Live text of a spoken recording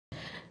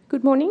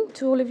Good morning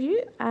to all of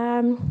you.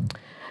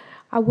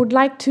 I would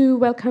like to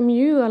welcome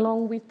you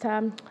along with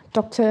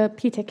Dr.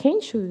 Peter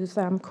Kinch, who's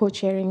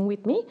co-chairing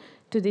with me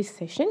to this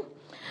session.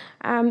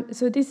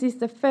 So this is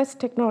the first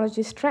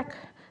technologies track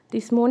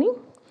this morning.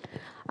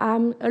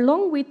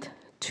 Along with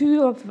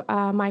two of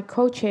my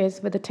co-chairs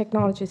for the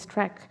technologies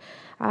track,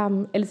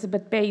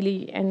 Elizabeth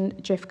Bailey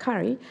and Jeff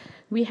Curry,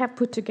 we have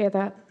put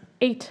together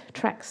 8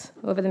 tracks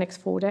over the next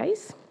 4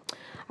 days.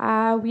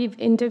 We've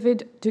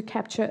endeavoured to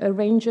capture a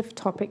range of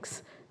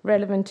topics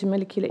relevant to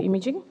molecular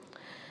imaging.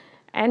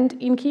 And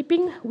in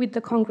keeping with the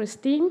Congress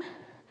theme,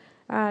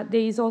 there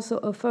is also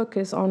a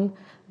focus on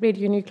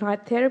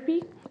radionuclide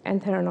therapy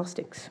and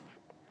theranostics.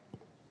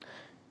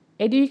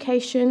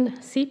 Education,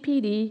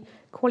 CPD,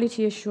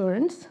 quality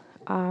assurance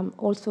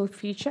also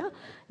feature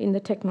in the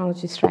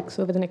technologies tracks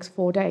over the next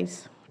 4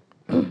 days.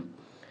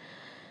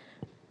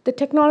 The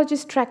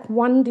technologies track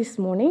 1 this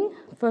morning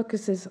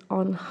focuses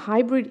on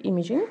hybrid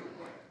imaging,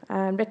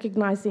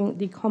 recognizing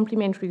the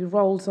complementary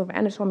roles of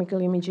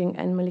anatomical imaging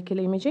and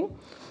molecular imaging,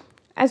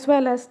 as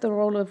well as the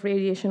role of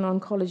radiation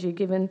oncology,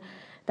 given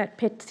that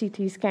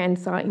PET-CT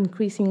scans are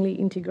increasingly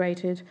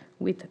integrated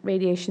with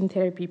radiation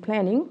therapy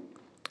planning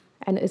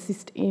and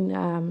assist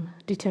in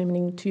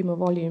determining tumor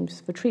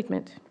volumes for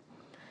treatment.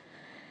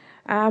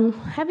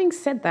 Having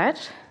said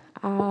that,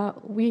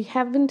 we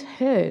haven't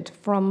heard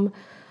from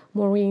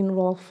Maureen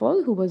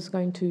Rolfo, who was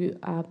going to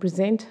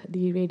present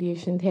the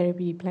radiation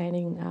therapy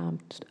planning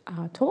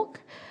talk,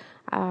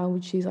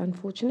 which is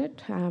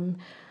unfortunate.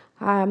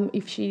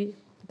 If she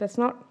does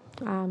not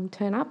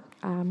turn up,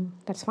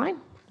 that's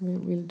fine.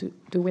 We'll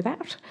do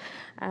without.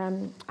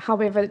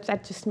 However,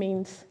 that just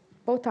means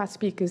both our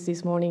speakers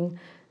this morning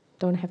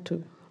don't have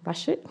to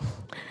rush it,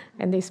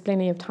 and there's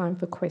plenty of time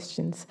for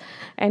questions.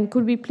 And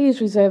could we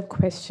please reserve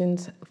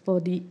questions for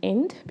the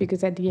end,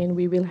 because at the end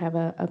we will have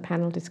a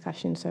panel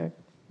discussion, so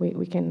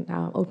we can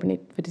open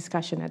it for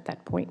discussion at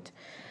that point.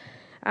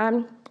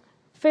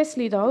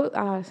 Firstly,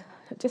 though,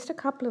 just a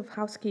couple of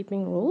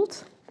housekeeping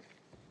rules.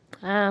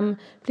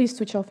 Please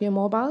switch off your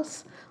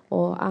mobiles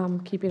or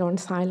keep it on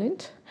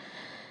silent.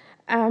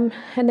 And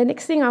the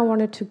next thing I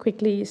wanted to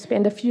quickly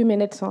spend a few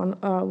minutes on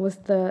was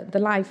the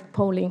live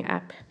polling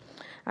app.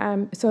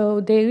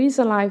 So there is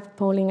a live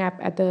polling app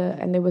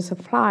and there was a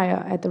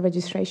flyer at the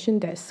registration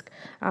desk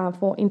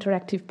for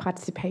interactive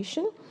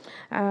participation.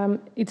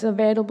 It's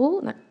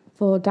available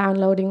for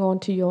downloading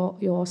onto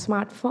your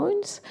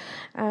smartphones.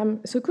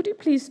 So could you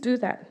please do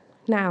that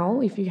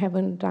now if you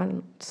haven't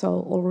done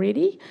so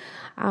already?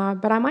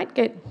 But I might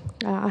get,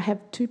 I have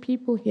 2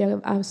 people here,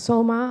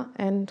 Soma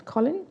and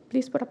Colin.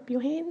 Please put up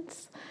your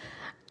hands.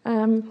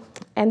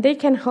 And they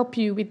can help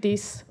you with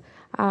this.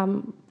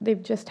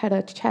 They've just had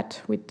a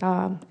chat with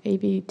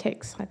AV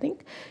Techs, I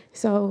think.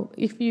 So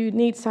if you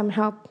need some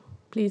help,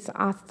 please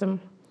ask them.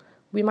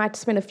 We might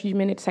spend a few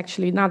minutes,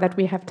 actually, now that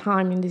we have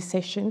time in this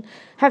session.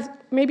 Have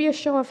maybe a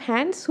show of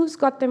hands. Who's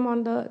got them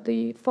on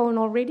the phone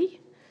already?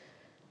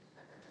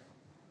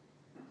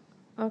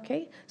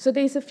 Okay, so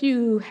there's a few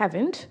who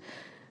haven't.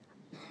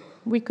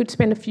 We could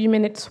spend a few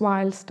minutes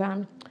whilst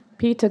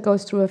Peter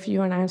goes through a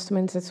few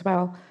announcements as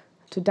well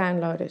to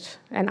download it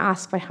and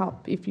ask for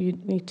help if you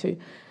need to.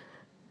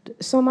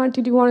 Soma,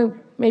 did you want to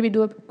maybe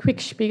do a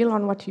quick spiel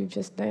on what you've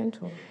just learned?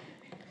 Or?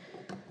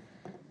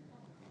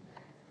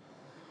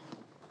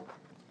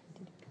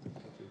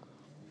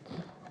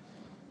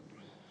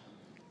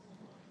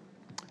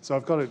 So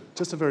I've got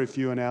just a very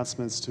few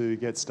announcements to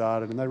get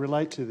started, and they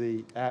relate to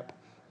the app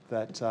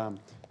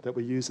that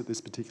we use at this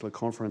particular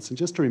conference. And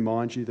just to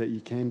remind you that you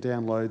can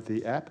download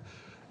the app,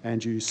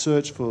 and you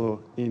search for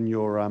in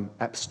your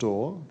app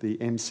store the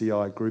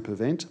MCI Group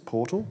Event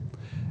portal.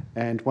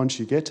 And once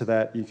you get to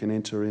that, you can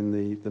enter in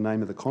the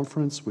name of the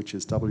conference, which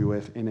is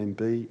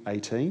WFNMB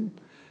 18.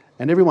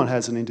 And everyone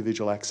has an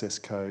individual access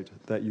code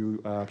that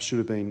you should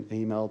have been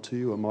emailed to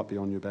you, or might be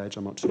on your badge,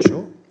 I'm not too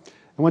sure.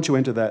 And once you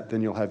enter that,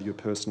 then you'll have your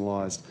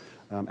personalised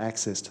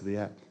access to the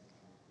app.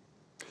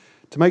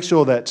 To make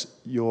sure that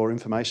your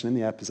information in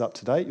the app is up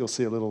to date, you'll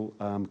see a little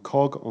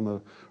cog on the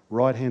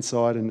right-hand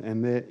side,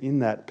 and there in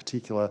that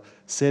particular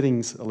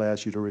settings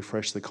allows you to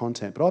refresh the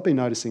content. But I've been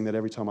noticing that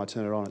every time I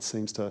turn it on, it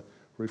seems to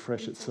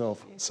refresh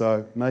itself.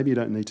 So maybe you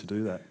don't need to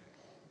do that.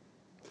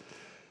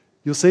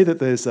 You'll see that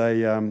there's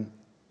a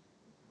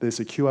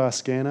QR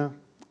scanner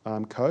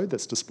code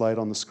that's displayed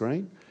on the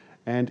screen.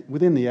 And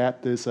within the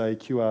app, there's a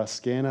QR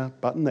scanner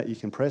button that you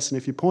can press. And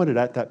if you point it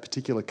at that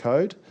particular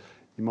code,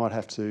 you might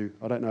have to,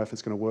 I don't know if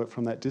it's going to work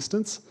from that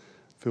distance.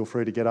 Feel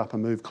free to get up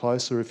and move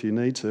closer if you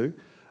need to.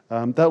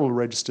 That will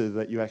register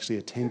that you actually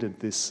attended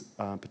this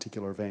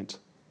particular event.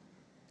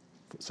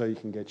 So you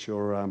can get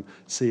your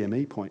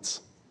CME points.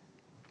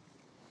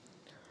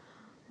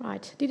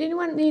 Right. Did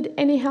anyone need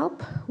any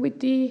help with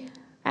the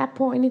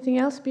app or anything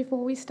else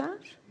before we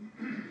start?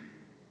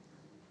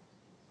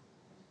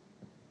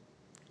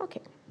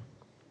 Okay.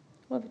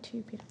 Over to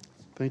you, Peter.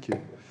 Thank you.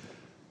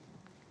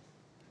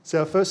 So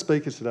our first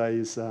speaker today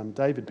is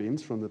David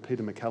Binns from the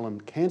Peter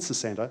MacCallum Cancer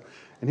Centre,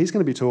 and he's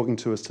going to be talking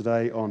to us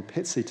today on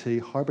PET-CT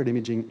hybrid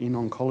imaging in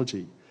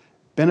oncology,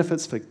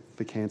 benefits for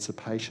the cancer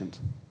patient.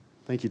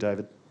 Thank you,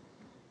 David.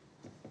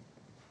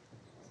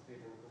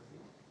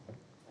 I'd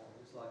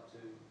just like to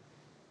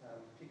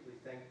particularly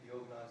thank the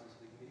organisers of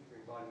the committee for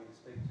inviting me to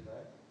speak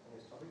today on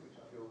this topic, which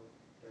I feel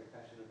very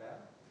passionate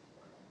about.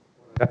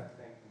 What I'd like to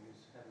thank them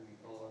is having me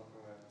follow on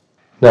from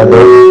a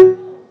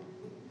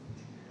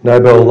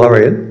Nobel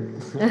laureate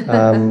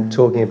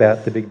talking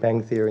about the Big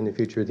Bang Theory and the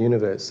future of the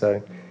universe.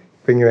 So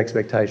bring your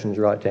expectations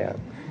right down.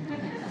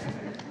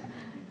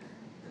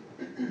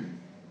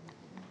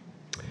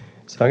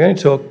 So I'm going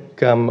to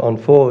talk on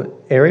 4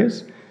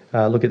 areas.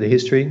 Look at the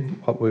history,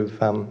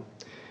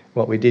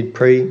 what we did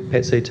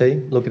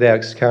pre-PET-CT, look at our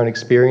current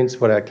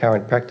experience, what our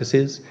current practice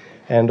is,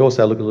 and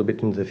also look a little bit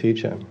into the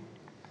future.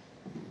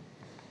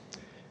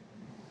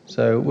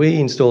 So we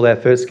installed our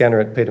first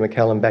scanner at Peter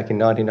MacCallum back in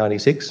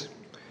 1996,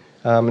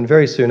 and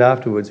very soon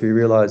afterwards we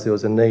realised there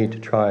was a need to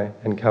try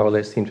and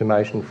coalesce the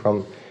information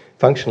from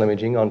functional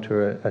imaging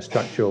onto a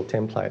structural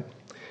template.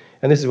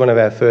 And this is one of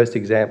our first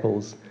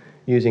examples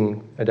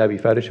using Adobe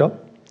Photoshop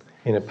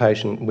in a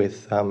patient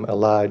with a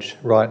large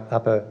right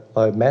upper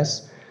lobe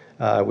mass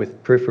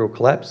with peripheral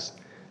collapse.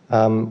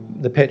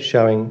 The PET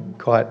showing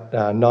quite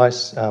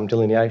nice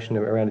delineation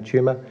around a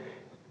tumour.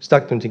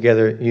 Stuck them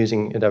together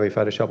using Adobe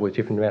Photoshop with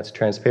different amounts of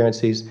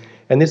transparencies,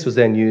 and this was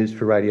then used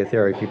for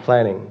radiotherapy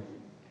planning.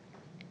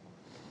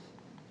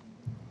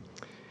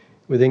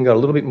 We then got a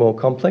little bit more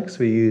complex.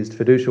 We used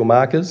fiducial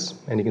markers,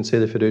 and you can see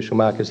the fiducial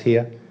markers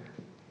here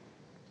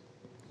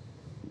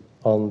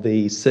on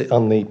the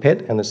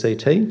PET and the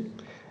CT.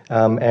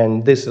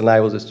 And this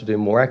enables us to do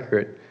more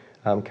accurate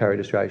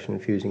co-registration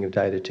and fusing of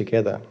data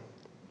together.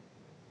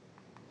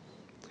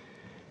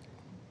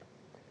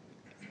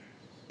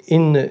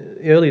 In the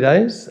early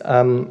days,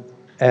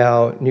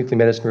 our nuclear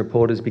medicine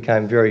reporters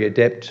became very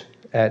adept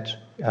at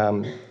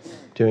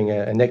doing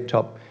a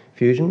neck-top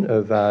fusion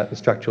of the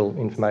structural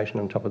information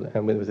on top of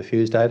with the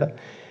fused data.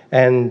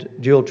 And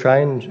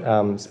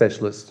dual-trained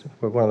specialists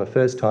were one of the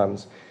first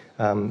times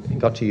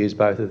got to use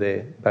both of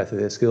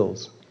their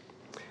skills.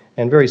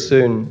 And very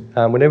soon,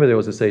 whenever there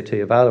was a CT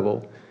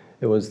available,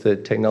 it was the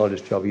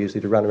technologist's job usually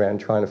to run around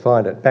trying to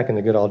find it, back in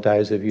the good old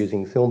days of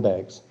using film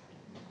bags.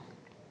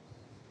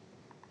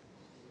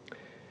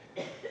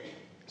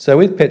 So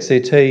with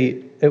PET-CT,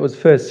 it was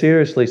first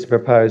seriously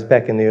proposed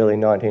back in the early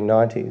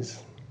 1990s.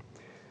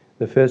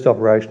 The first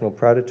operational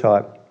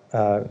prototype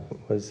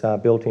was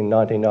built in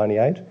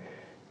 1998,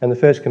 and the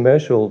first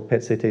commercial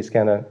PET-CT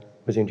scanner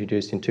was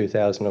introduced in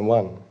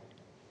 2001.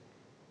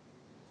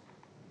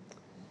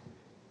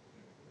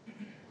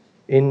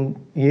 In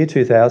year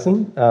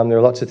 2000, there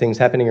were lots of things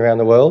happening around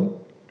the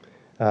world,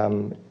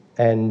 and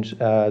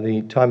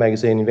the Time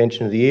Magazine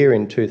Invention of the Year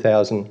in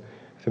 2000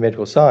 for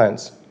medical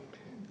science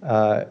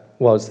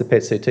was the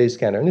PET-CT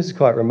scanner. And this is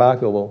quite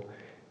remarkable.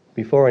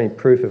 Before any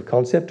proof of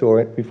concept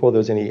or before there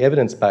was any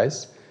evidence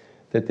base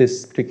that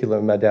this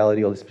particular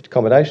modality or this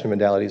combination of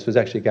modalities was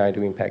actually going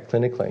to impact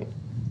clinically.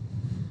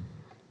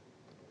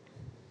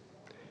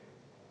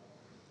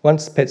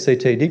 Once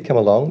PET-CT did come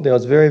along, there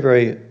was very,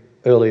 very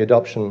early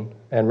adoption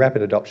and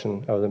rapid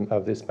adoption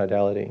of this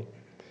modality.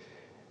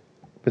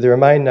 But there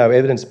remained no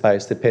evidence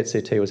base that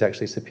PET-CT was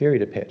actually superior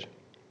to PET.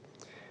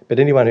 But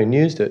anyone who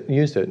used it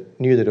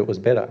knew that it was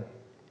better.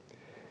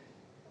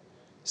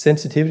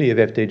 Sensitivity of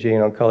FDG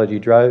in oncology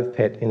drove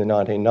PET in the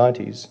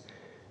 1990s,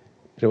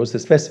 but it was the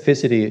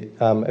specificity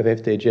of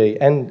FDG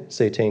and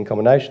CT in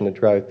combination that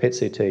drove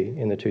PET-CT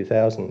in the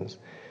 2000s.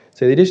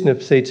 So the addition of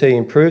CT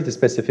improved the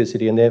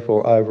specificity and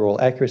therefore overall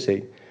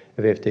accuracy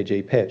of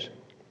FDG PET.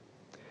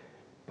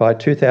 By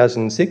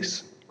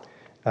 2006,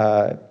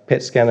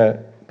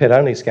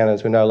 PET-only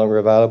scanners were no longer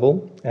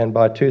available, and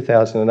by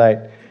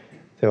 2008,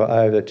 there were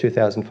over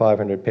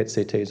 2,500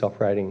 PET-CTs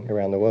operating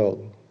around the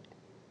world.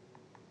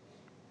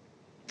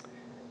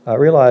 I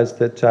realise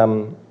that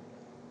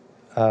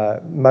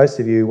most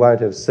of you won't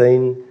have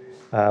seen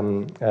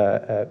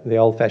the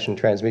old-fashioned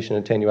transmission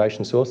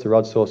attenuation source, the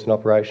rod source in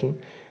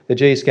operation. The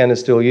G scanners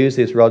still use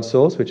this rod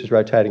source, which is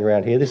rotating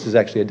around here. This is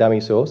actually a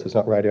dummy source, it's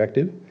not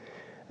radioactive.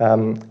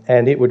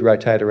 And it would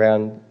rotate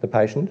around the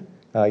patient,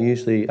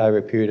 usually over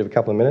a period of a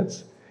couple of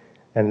minutes,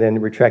 and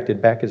then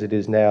retracted back as it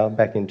is now,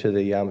 back into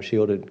the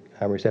shielded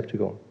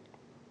receptacle.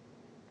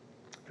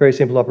 Very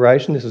simple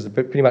operation. This is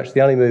pretty much the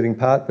only moving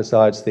part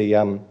besides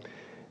the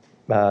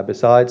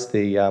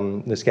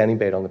scanning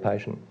bed on the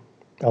patient,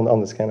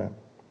 on the scanner.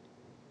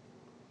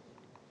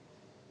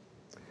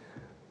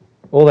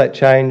 All that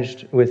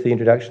changed with the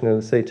introduction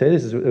of the CT.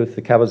 This is with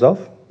the covers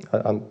off.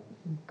 I'm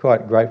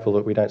quite grateful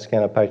that we don't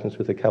scan our patients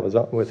with the covers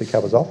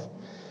off.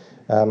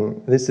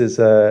 This is,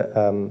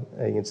 you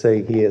can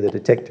see here, the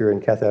detector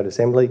and cathode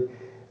assembly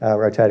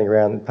rotating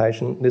around the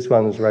patient. This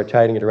one's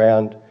rotating it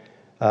around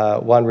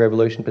 1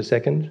 revolution per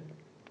second.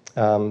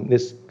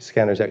 This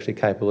scanner is actually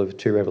capable of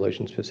 2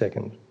 revolutions per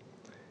second.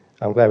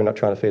 I'm glad we're not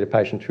trying to feed a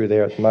patient through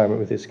there at the moment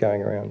with this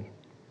going around.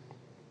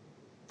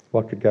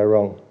 What could go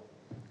wrong?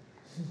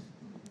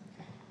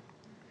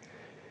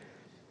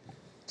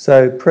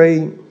 So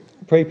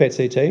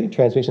pre-PET-CT,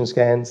 transmission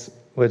scans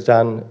were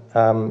done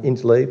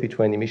interleaved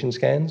between the emission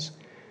scans.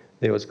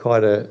 there was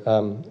quite a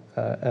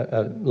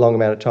long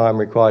amount of time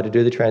required to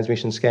do the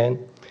transmission scan.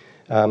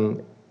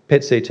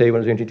 PET-CT, when it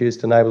was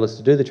introduced, enabled us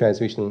to do the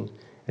transmission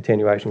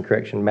attenuation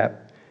correction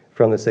map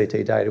from the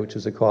CT data, which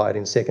was acquired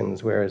in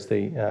seconds, whereas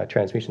the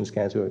transmission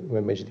scans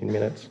were measured in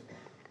minutes.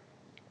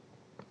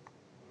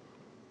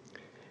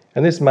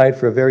 And this made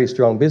for a very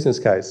strong business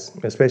case,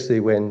 especially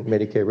when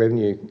Medicare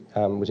revenue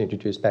was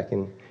introduced back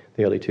in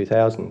the early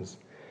 2000s.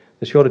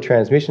 The shorter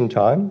transmission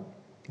time,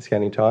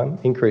 scanning time,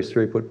 increased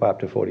throughput by up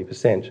to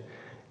 40%,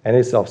 and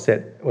this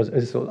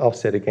was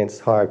offset against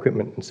higher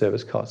equipment and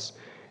service costs.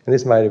 And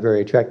this made a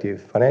very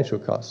attractive financial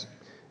case.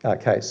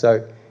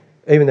 So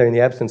even though in the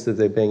absence of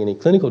there being any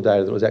clinical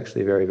data that was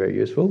actually very, very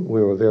useful,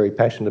 we were very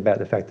passionate about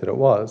the fact that it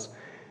was,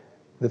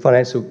 the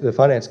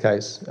finance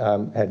case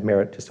had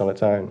merit just on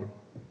its own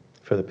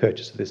for the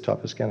purchase of this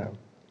type of scanner.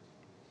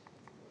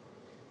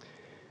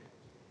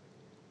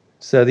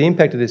 So the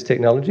impact of this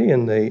technology,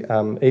 and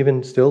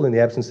even still in the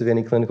absence of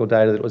any clinical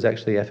data that was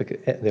actually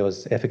there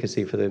was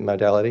efficacy for the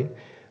modality,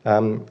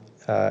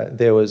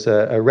 there was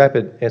a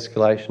rapid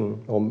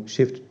escalation or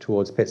shift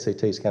towards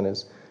PET-CT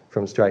scanners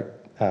from straight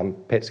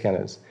PET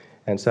scanners.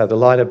 And so the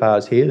lighter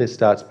bars here, this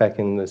starts back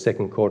in the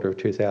second quarter of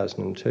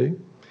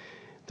 2002.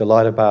 The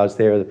lighter bars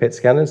there are the PET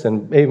scanners,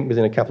 and even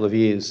within a couple of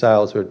years,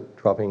 sales were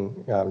dropping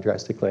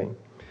drastically,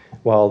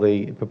 while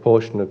the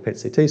proportion of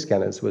PET-CT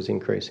scanners was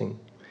increasing.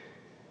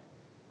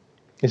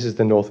 This is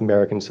the North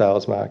American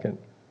sales market.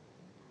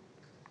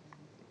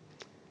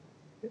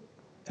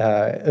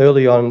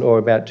 Early on, or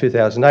about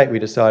 2008, we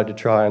decided to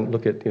try and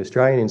look at the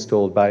Australian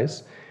installed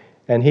base,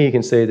 and here you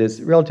can see there's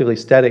a relatively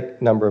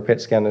static number of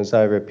PET scanners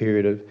over a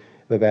period of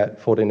about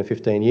 14 to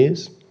 15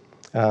 years.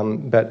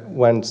 But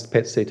once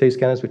PET-CT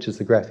scanners, which is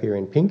the graph here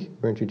in pink,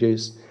 were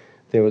introduced,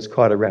 there was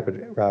quite a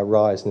rapid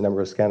rise in the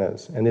number of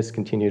scanners, and this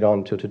continued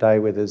on till today,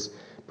 where there's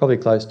probably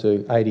close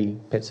to 80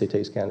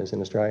 PET-CT scanners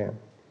in Australia.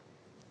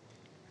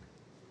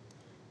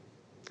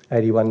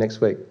 81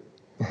 next week.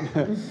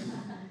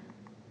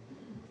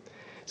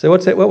 So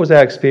what was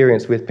our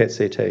experience with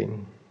PET-CT?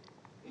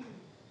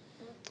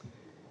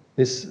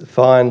 This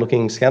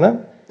fine-looking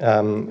scanner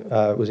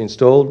was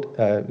installed,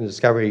 the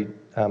Discovery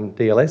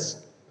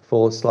DLS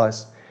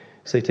 4-slice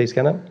CT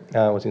scanner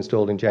was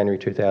installed in January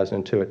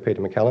 2002 at Peter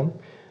MacCallum.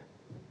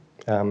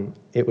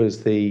 It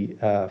was the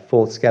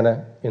fourth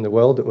scanner in the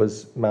world that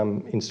was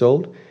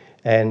installed,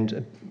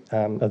 and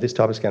of this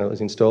type of scanner that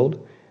was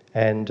installed,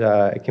 and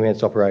it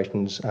commenced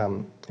operations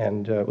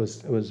and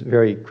was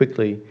very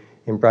quickly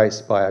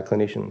embraced by our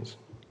clinicians.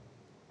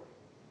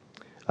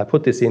 I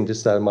put this in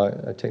just so my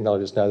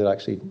technologists know that I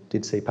actually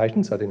did see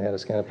patients. I didn't know how to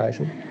scan a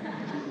patient.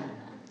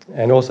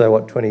 And also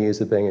what 20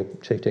 years of being a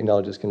chief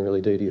technologist can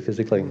really do to you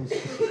physically.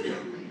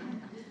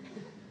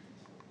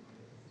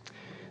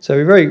 So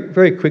we very,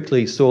 very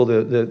quickly saw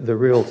the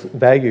real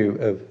value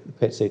of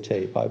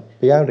PET-CT by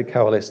being able to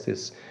coalesce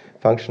this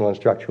functional and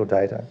structural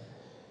data.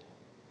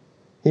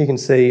 Here you can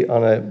see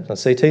on a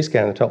CT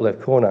scan in the top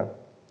left corner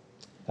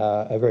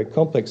a very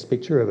complex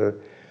picture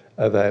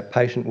of a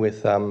patient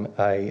with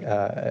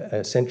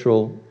a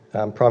central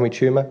primary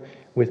tumour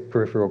with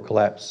peripheral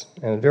collapse,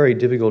 and very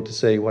difficult to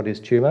see what is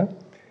tumour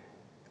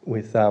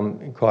with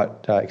quite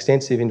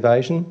extensive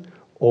invasion,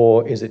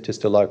 or is it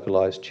just a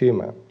localised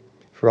tumour.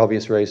 For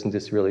obvious reasons,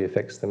 this really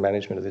affects the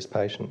management of this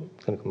patient,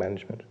 clinical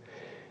management.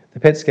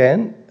 The PET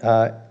scan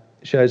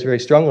shows very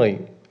strongly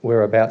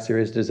whereabouts there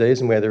is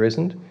disease and where there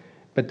isn't,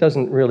 but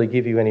doesn't really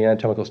give you any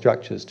anatomical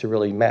structures to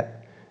really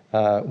map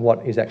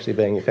what is actually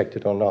being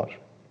affected or not.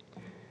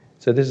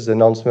 So this is a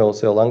non-small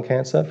cell lung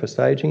cancer for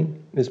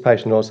staging. This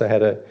patient also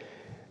had a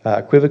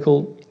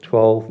equivocal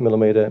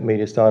 12mm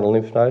mediastinal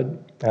lymph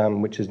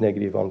node, which is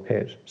negative on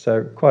PET.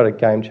 So quite a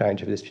game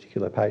changer for this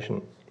particular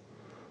patient.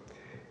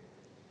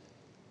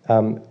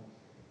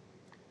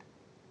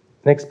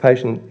 Next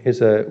patient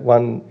is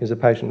a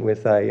patient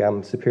with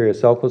a superior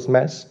sulcus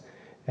mass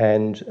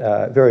and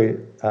very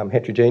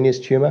heterogeneous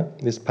tumour.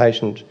 This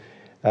patient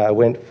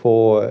went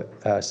for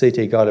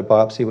CT-guided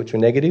biopsy, which were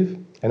negative,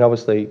 and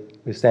obviously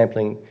with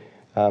sampling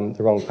the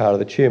wrong part of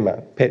the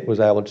tumour, PET was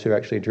able to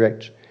actually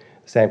direct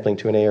sampling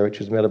to an area which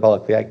was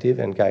metabolically active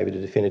and gave it a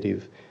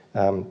definitive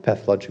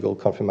pathological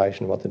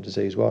confirmation of what the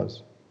disease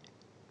was.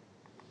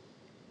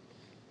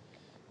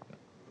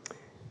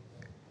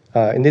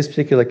 In this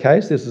particular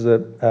case, this is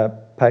a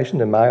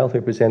patient, a male,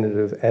 who presented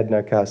of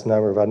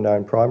adenocarcinoma of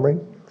unknown primary.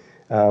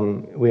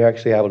 We were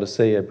actually able to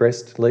see a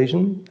breast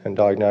lesion and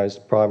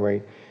diagnosed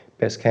primary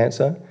breast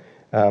cancer.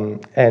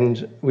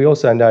 And we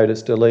also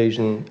noticed a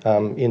lesion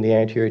in the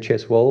anterior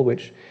chest wall,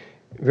 which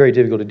very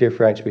difficult to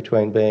differentiate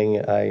between being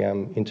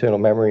an internal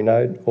mammary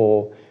node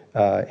or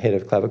head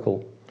of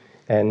clavicle.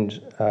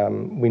 And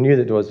we knew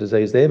that there was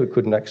disease there, but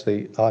couldn't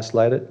actually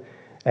isolate it.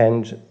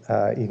 And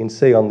you can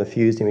see on the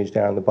fused image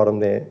down on the bottom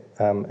there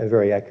a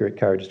very accurate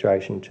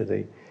co-registration to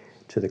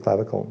the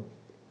clavicle.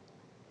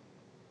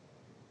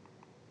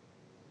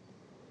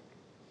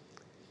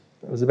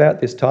 It was about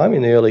this time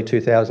in the early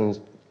 2000s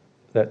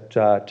that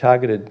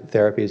targeted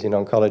therapies in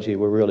oncology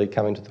were really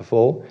coming to the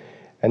fore,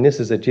 And this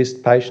is a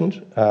GIST patient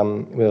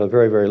with a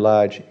very, very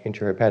large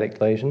intrahepatic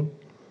lesion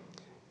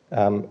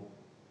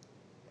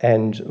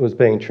and was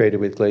being treated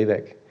with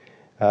Gleevec.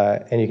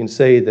 And you can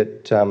see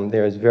that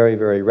there is very,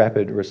 very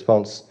rapid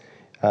response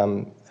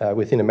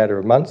within a matter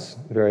of months,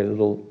 very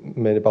little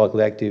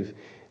metabolically active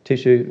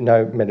tissue,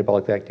 no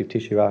metabolically active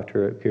tissue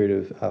after a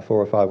period of 4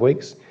 or 5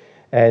 weeks,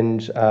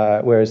 and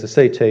whereas the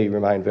CT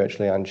remained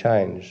virtually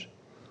unchanged.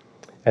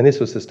 And this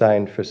was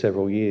sustained for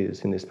several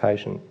years in this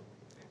patient.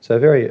 So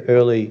very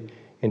early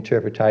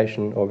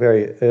interpretation or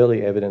very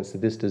early evidence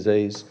that this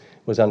disease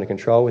was under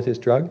control with this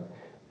drug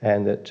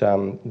and that,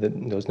 that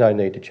there was no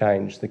need to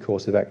change the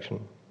course of action.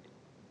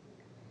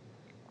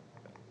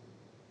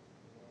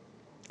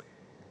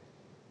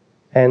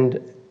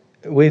 And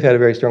we've had a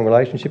very strong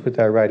relationship with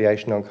our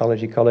radiation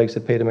oncology colleagues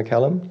at Peter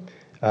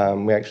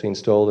MacCallum. We actually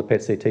installed a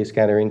PET-CT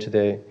scanner into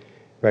their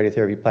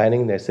radiotherapy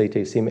planning, their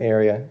CT SIM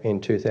area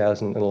in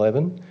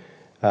 2011.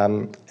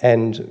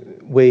 And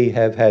we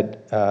have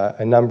had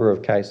a number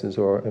of cases,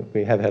 or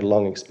we have had a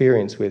long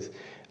experience with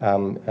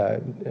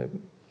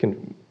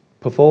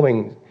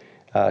performing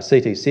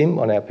CT SIM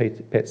on our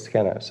PET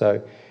scanner. So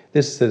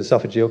this is an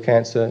esophageal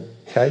cancer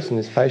case in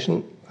this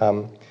patient.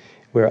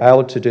 We're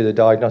able to do the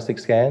diagnostic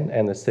scan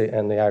and the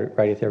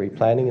radiotherapy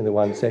planning in the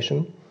one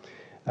session.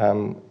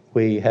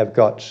 We have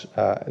got,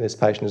 this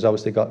patient has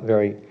obviously got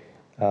very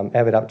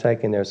avid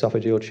uptake in their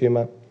esophageal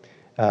tumour,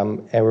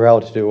 and we're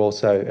able to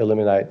also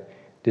eliminate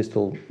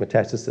distal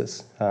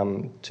metastasis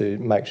to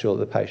make sure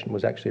that the patient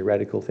was actually a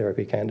radical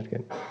therapy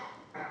candidate.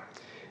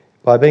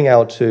 By being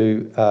able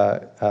to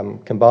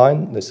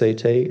combine the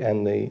CT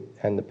and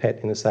the PET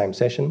in the same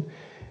session,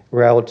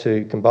 we're able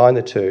to combine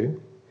the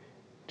two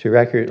to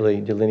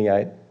accurately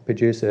delineate,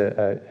 produce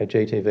a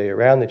GTV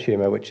around the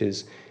tumour, which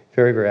is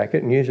very, very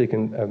accurate and usually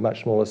a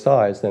much smaller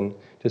size than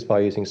just by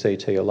using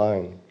CT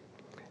alone.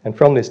 And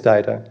from this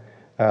data,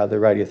 the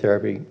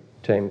radiotherapy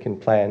team can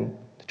plan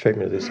the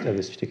treatment of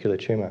this particular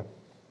tumour.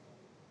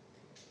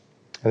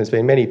 And there's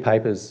been many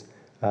papers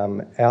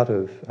out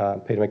of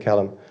Peter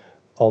MacCallum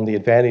on the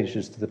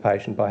advantages to the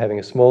patient by having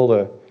a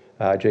smaller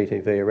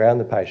GTV around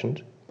the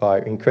patient by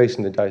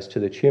increasing the dose to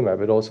the tumour,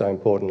 but also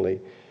importantly,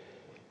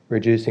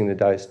 reducing the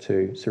dose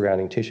to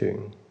surrounding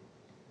tissue.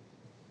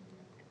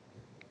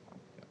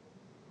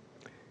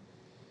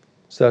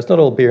 So it's not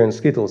all beer and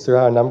skittles. There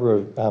are a number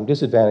of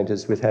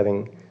disadvantages with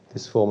having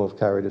this form of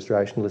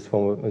co-registration, this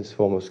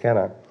form of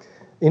scanner.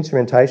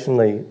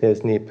 Instrumentationally,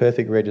 there's near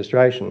perfect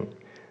registration.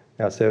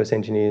 Our service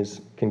engineers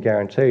can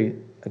guarantee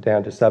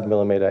down to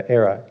sub-millimetre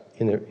error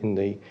in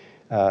the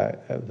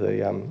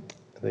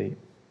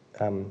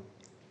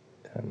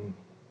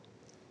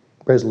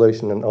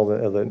resolution and all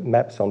the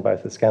maps on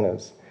both the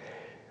scanners.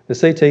 The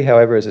CT,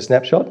 however, is a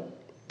snapshot.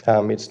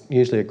 It's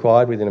usually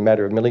acquired within a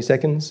matter of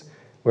milliseconds,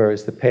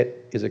 whereas the PET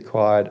is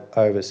acquired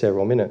over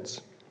several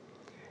minutes.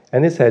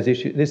 And this is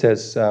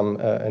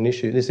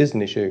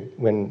an issue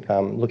when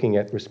looking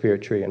at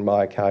respiratory and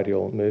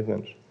myocardial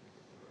movement.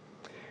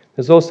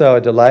 There's also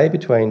a delay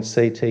between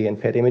CT and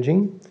PET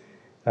imaging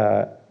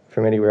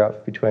from anywhere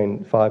up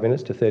between 5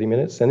 minutes to 30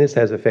 minutes, and this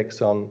has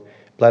effects on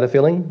bladder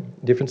filling,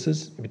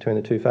 differences between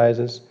the two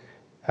phases,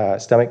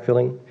 stomach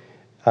filling,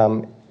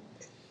 arm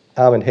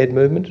and head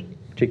movement,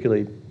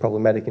 particularly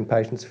problematic in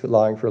patients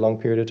lying for a long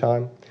period of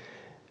time,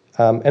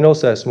 and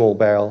also small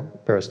bowel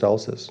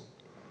peristalsis.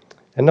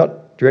 And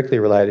not directly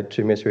related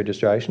to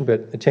misregistration,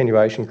 but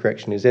attenuation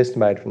correction is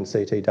estimated from the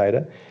CT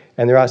data,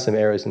 and there are some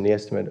errors in the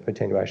estimate of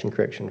attenuation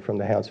correction from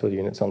the Hounsfield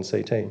units on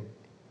CT.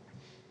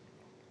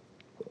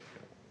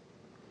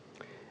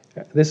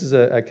 This is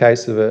a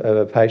case of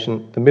a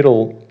patient. The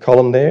middle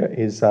column there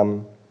is,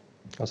 I'll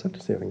just have to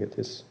see if I can get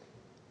this.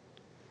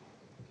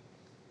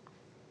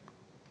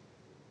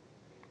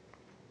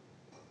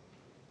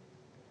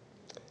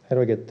 How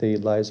do I get the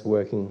laser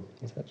working?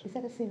 Is that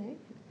a Cine?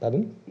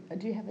 Pardon?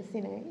 Do you have a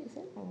Cine, is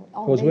it?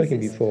 It was working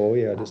before,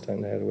 yeah, I just don't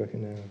know how to work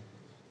it now.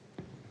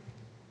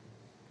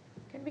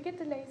 Can we get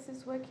the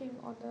lasers working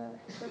on the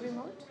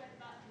remote?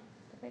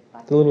 The red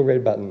button? The little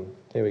red button.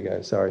 There we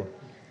go, sorry.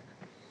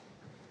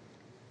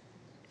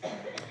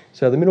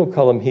 So the middle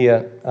column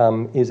here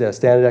is our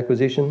standard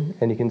acquisition,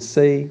 and you can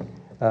see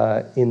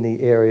in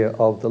the area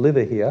of the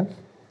liver here,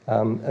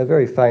 a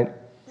very faint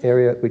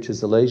area which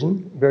is the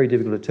lesion. Very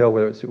difficult to tell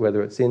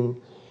whether it's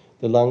in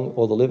the lung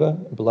or the liver,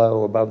 below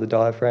or above the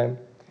diaphragm.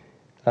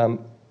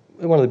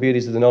 One of the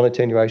beauties of the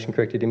non-attenuation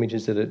corrected image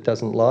is that it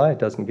doesn't lie, it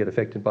doesn't get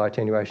affected by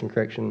attenuation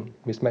correction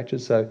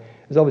mismatches. So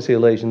there's obviously a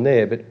lesion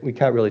there, but we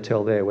can't really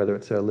tell there whether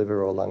it's a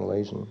liver or lung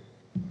lesion.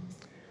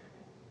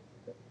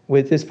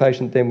 With this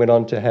patient then went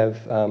on to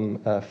have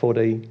a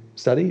 4D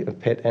study of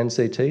PET and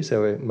CT,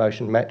 so a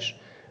motion match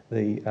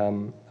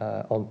on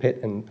PET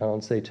and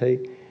on CT.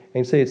 And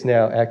you can see it's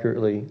now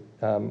accurately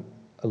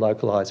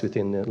localised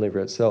within the liver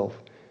itself.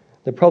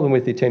 The problem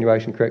with the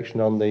attenuation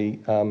correction on the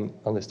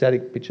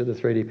static picture, the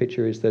 3D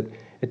picture, is that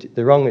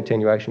the wrong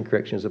attenuation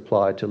correction is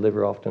applied to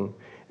liver often,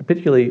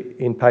 particularly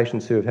in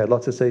patients who have had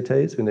lots of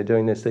CTs. When they're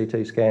doing their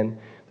CT scan,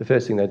 the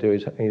first thing they do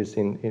is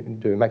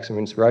do maximum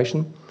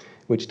inspiration,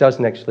 which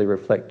doesn't actually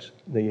reflect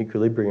the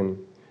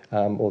equilibrium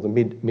or the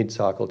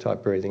mid-cycle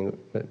type breathing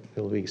that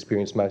will be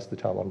experienced most of the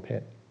time on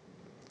PET.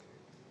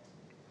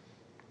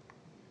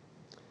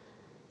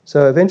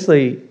 So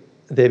eventually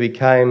there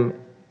became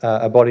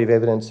a body of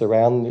evidence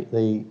around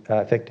the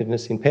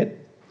effectiveness in PET.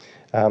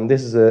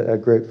 This is a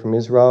group from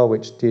Israel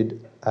which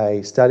did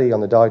a study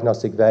on the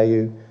diagnostic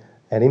value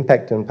and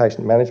impact on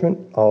patient management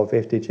of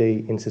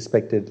FDG in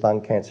suspected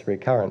lung cancer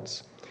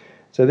recurrence.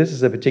 So this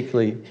is a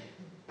particularly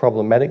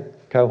problematic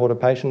cohort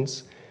of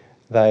patients.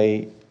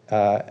 They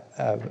are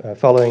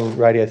following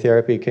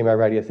radiotherapy,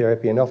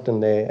 chemoradiotherapy, and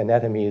often their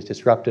anatomy is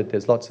disrupted.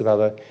 There's lots of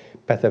other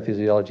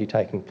pathophysiology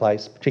taking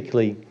place,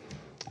 particularly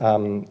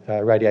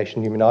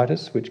radiation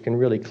pneumonitis, which can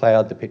really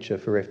cloud the picture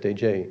for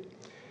FDG,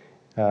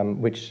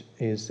 which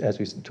is, as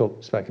we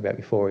spoke about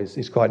before,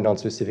 is quite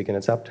non-specific in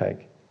its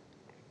uptake.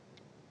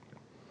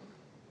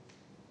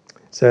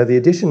 So the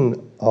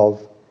addition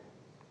of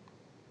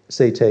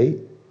CT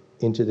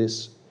into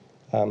this,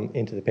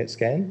 into the PET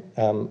scan,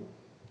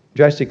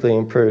 drastically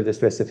improved the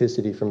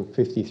specificity from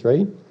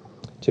 53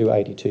 to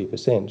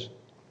 82%.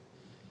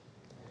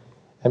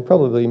 And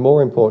probably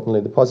more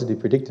importantly, the positive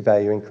predictive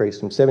value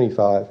increased from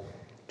 75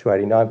 to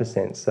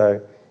 89%.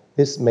 So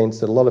this means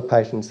that a lot of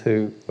patients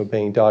who were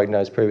being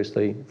diagnosed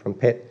previously from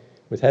PET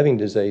with having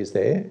disease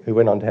there, who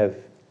went on to have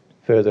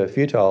further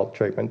futile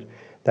treatment,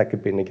 that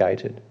could be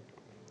negated.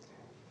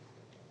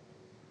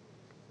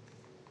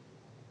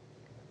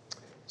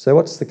 So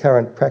what's the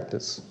current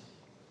practice?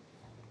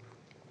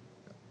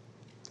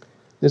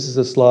 This is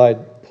a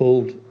slide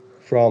pulled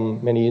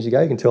from many years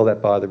ago. You can tell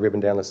that by the ribbon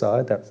down the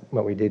side. That's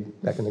what we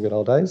did back in the good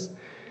old days.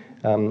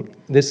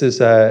 This is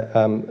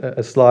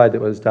a slide that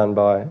was done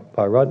by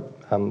Rod,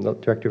 the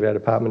director of our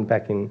department,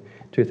 back in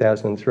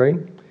 2003,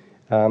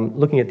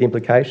 looking at the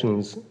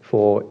implications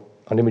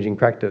on imaging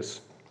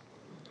practice.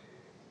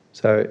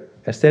 So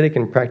aesthetic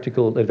and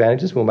practical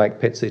advantages will make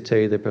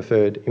PET-CT the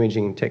preferred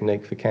imaging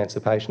technique for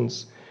cancer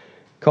patients.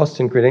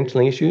 Cost and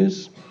credentialing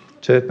issues,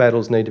 turf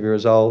battles need to be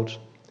resolved.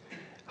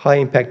 High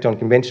impact on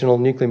conventional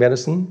nuclear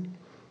medicine.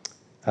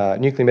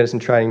 Nuclear medicine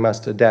training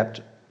must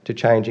adapt to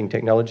changing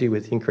technology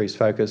with increased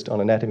focus on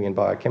anatomy and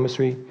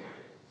biochemistry.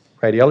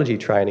 Radiology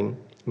training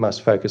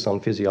must focus on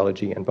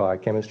physiology and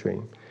biochemistry.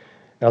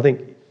 And I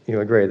think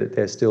you agree that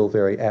there's still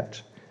very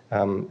apt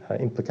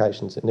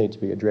implications that need to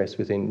be addressed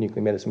within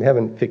nuclear medicine. We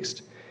haven't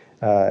fixed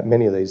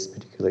many of these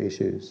particular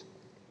issues.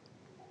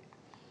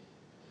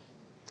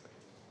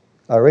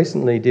 I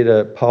recently did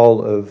a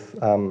poll of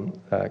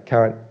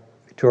current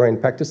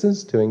Victorian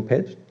practices doing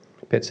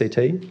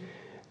PET-CT,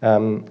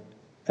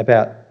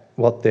 about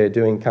what they're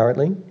doing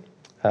currently.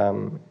 8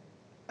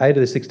 of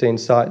the 16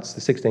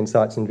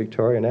 sites in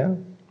Victoria now,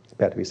 it's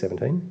about to be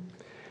 17.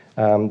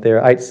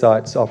 There are 8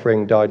 sites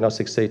offering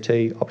diagnostic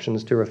CT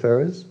options to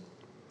referrers.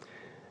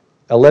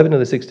 11 of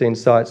the 16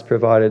 sites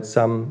provided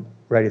some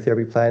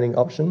radiotherapy planning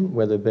option,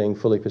 whether being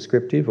fully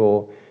prescriptive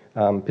or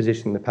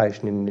positioning the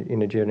patient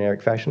in a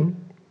generic fashion.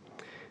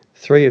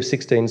 3 of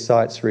 16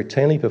 sites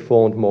routinely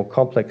performed more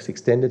complex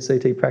extended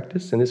CT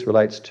practice, and this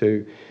relates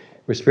to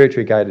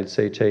respiratory-gated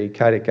CT,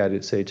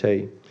 cardiac-gated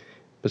CT,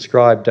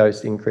 prescribed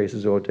dose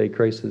increases or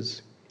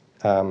decreases,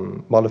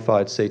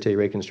 modified CT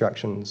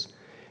reconstructions,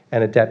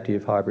 and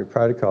adaptive hybrid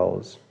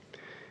protocols.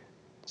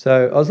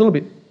 So I was a little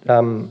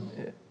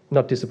bit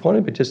not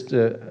disappointed, but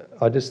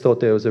I just thought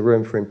there was a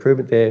room for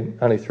improvement there.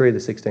 Only 3 of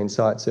the 16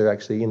 sites are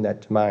actually in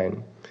that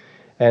domain.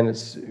 And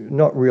it's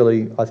not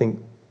really, I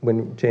think,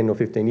 when 10 or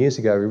 15 years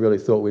ago, we really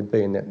thought we'd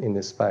be in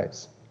this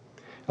space.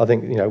 I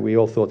think, we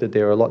all thought that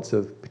there are lots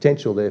of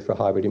potential there for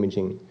hybrid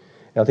imaging.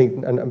 And I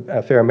think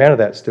a fair amount of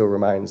that still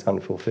remains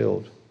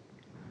unfulfilled.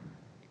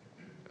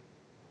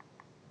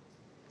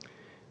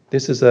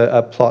 This is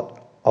a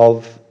plot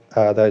of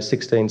those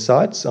 16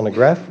 sites on a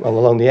graph.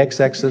 Along the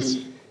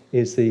x-axis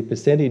is the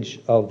percentage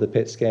of the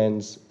PET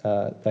scans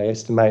they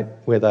estimate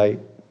where they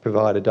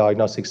provide a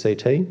diagnostic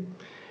CT.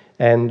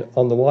 And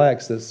on the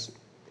y-axis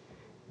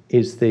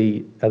is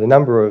the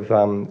number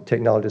of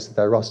technologists that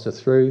they roster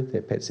through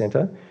their PET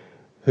centre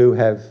who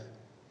have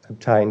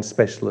obtained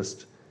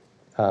specialist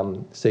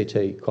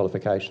CT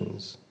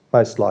qualifications,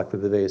 most likely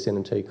the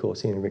VSN&T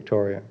course here in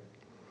Victoria.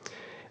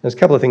 There's a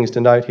couple of things to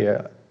note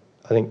here.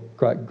 I think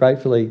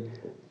gratefully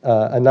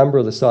a number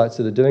of the sites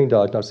that are doing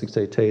diagnostic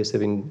CTs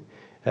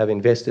have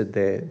invested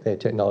their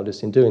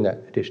technologists in doing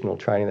that additional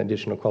training, that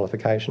additional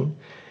qualification.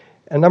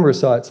 A number of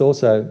sites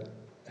also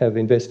have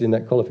invested in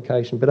that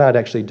qualification but aren't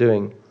actually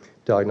doing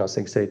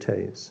diagnostic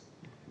CTs.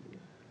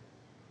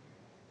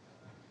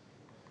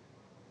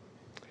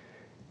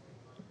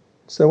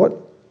 So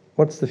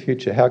what's the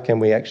future? How can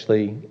we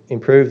actually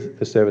improve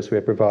the service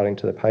we're providing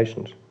to the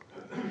patient?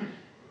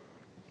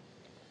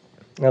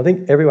 I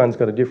think everyone's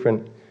got a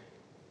different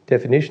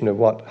definition of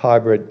what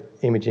hybrid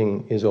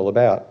imaging is all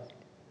about.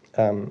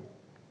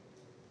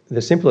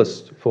 The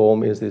simplest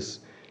form is this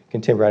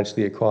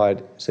contemporaneously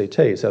acquired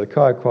CT. So the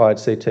co-acquired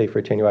CT for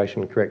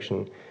attenuation,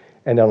 correction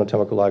and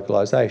anatomical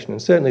localisation.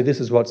 And certainly this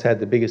is what's had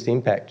the biggest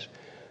impact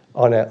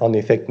on the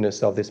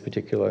effectiveness of this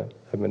particular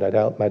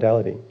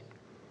modality.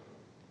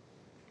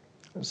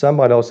 Some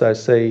might also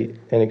see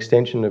an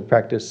extension of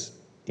practice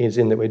is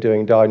in that we're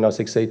doing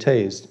diagnostic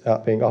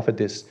CTs, being offered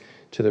this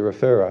to the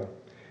referrer.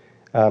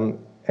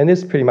 And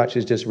this pretty much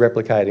is just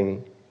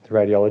replicating the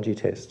radiology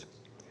test.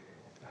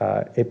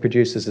 It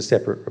produces a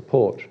separate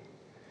report.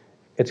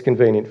 It's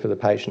convenient for the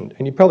patient,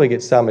 and you probably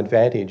get some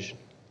advantage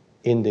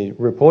in the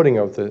reporting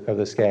of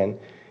the scan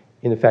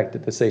in the fact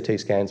that the CT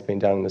scan's been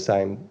done in the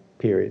same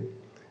period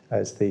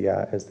as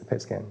the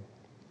PET scan.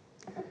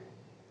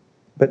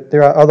 But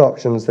there are other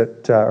options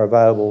that are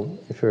available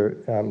for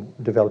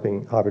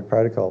developing hybrid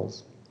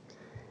protocols.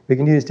 We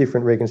can use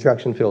different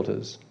reconstruction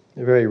filters.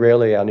 Very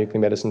rarely our nuclear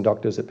medicine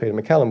doctors at Peter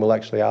MacCallum will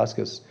actually ask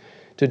us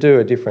to do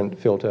a different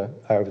filter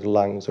over the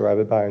lungs or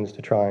over bones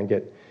to try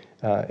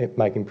and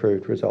make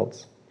improved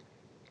results.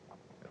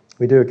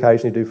 We do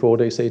occasionally do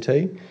 4D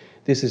CT.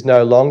 This is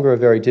no longer a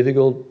very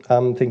difficult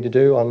thing to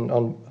do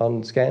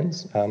on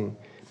scans.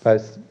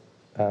 Both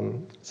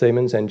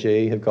Siemens and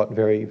GE have got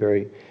very,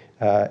 very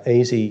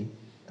easy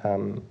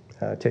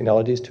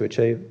technologies to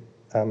achieve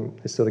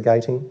this sort of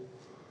gating.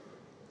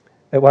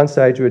 At one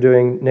stage we were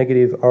doing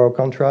negative oral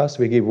contrast.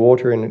 We give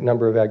water in a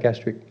number of our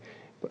gastric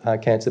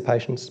cancer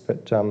patients,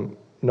 but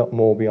not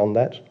more beyond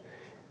that.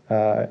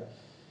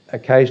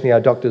 Occasionally our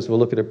doctors will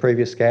look at a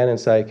previous scan and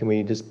say, can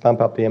we just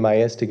bump up the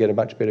MAS to get a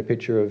much better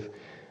picture of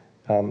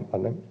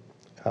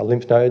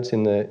lymph nodes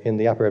in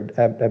the upper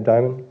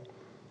abdomen.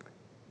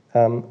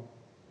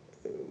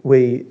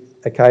 We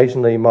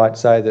occasionally might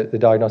say that the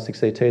diagnostic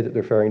CT that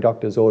the referring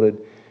doctor's ordered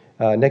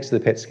next to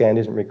the PET scan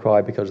isn't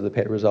required because of the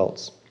PET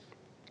results.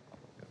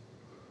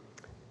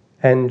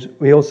 And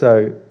we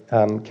also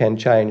can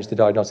change the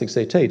diagnostic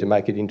CT to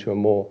make it into a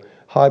more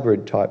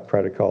hybrid type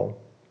protocol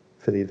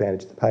for the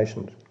advantage of the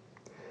patient.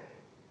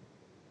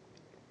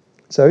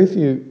 So if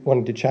you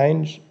wanted to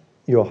change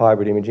your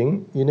hybrid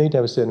imaging, you need to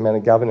have a certain amount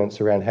of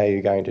governance around how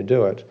you're going to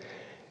do it.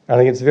 I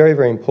think it's very,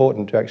 very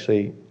important to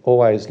actually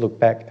always look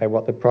back at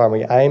what the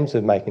primary aims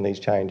of making these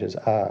changes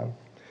are.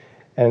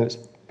 And it's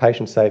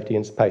patient safety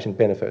and it's patient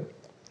benefit.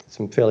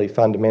 Some fairly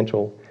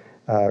fundamental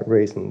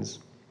reasons.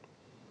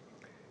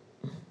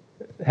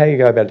 How you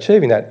go about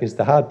achieving that is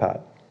the hard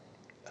part.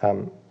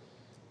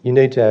 You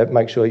need to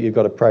make sure you've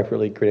got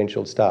appropriately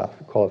credentialed staff,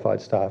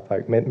 qualified staff,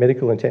 both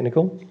medical and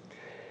technical.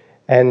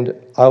 And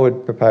I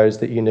would propose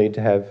that you need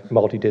to have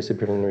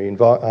multidisciplinary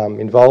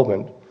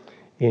involvement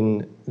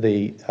in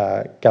the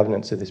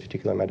governance of this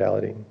particular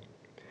modality.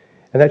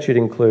 And that should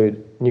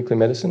include nuclear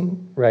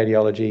medicine,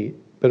 radiology,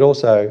 but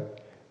also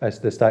as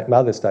the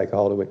mother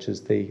stakeholder, which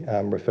is the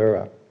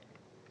referrer.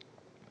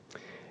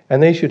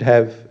 And these should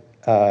have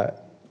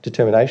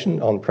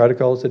determination on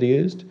protocols that are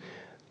used.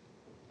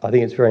 I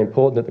think it's very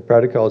important that the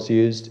protocols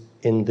used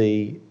in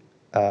the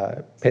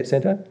PET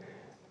centre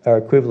are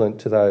equivalent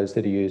to those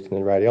that are used in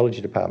the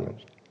radiology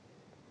department.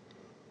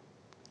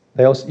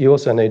 You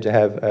also need to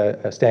have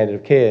a standard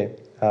of care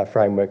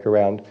framework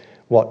around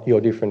what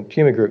your different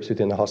tumour groups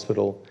within the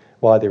hospital,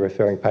 why they're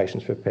referring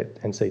patients for PET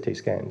and CT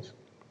scans.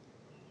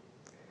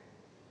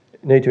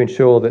 You need to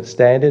ensure that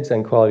standards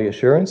and quality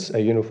assurance are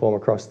uniform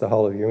across the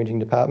whole of your imaging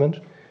department.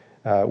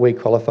 We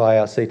qualify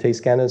our CT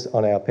scanners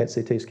on our PET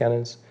CT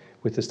scanners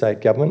with the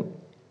state government,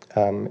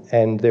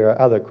 and there are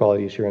other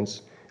quality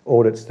assurance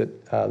audits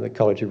that the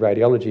College of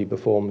Radiology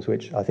performs,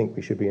 which I think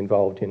we should be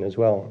involved in as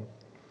well.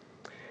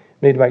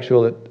 We need to make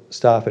sure that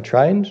staff are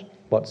trained,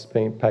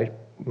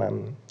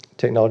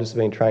 technologists have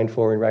been trained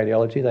for in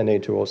radiology, they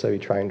need to also be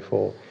trained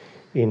for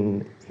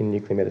in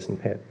nuclear medicine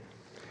PET.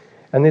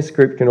 And this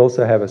group can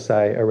also have a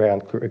say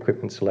around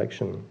equipment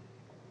selection.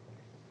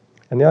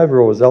 And the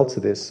overall results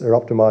of this are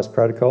optimised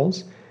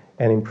protocols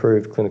and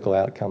improved clinical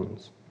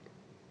outcomes.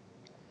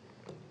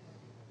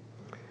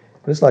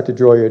 I'd just like to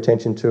draw your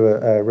attention to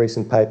a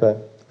recent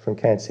paper from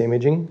Cancer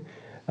Imaging.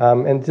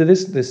 And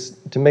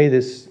to me,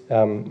 this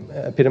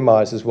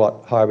epitomises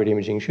what hybrid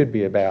imaging should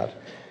be about.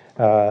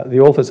 The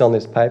authors on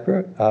this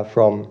paper are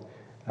from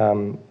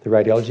the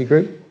radiology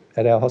group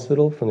at our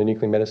hospital, from the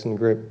nuclear medicine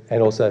group,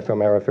 and also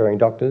from our referring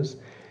doctors.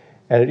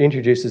 And it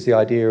introduces the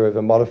idea of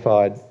a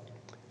modified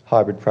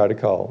hybrid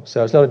protocol.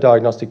 So it's not a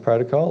diagnostic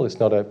protocol, it's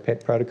not a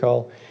PET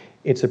protocol.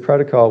 It's a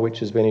protocol which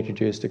has been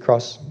introduced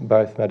across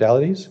both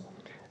modalities.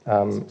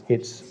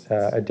 It's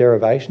a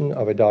derivation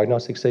of a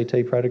diagnostic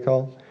CT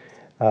protocol,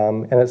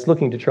 and it's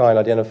looking to try and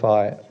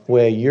identify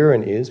where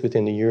urine is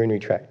within the urinary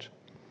tract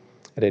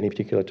at any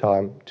particular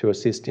time to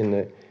assist in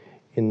the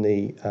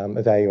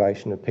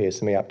evaluation of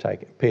PSMA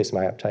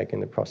uptake in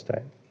the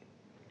prostate.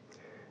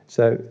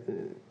 So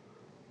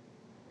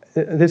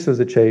this was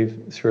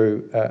achieved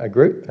through a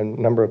group, a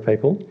number of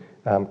people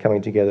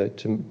coming together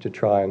to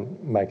try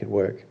and make it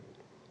work.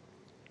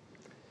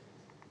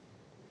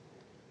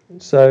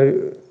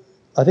 So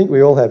I think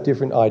we all have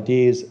different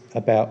ideas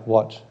about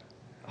what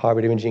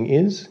hybrid imaging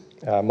is,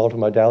 multiple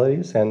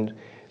modalities, and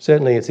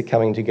certainly it's a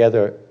coming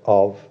together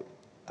of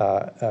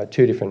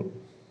two different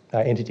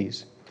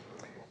entities.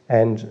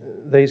 And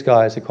these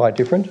guys are quite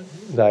different.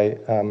 They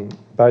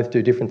both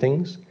do different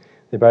things.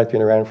 They've both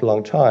been around for a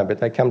long time, but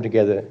they come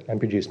together and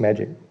produce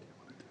magic.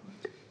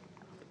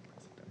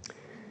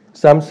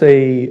 Some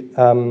see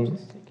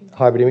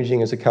hybrid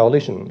imaging as a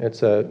coalition.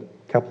 It's a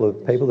couple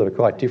of people that are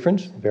quite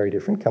different, very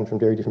different, come from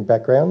very different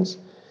backgrounds,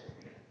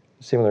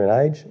 similar in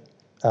age,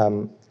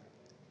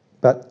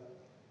 but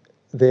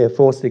they're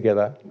forced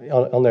together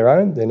on their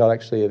own. They're not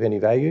actually of any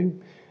value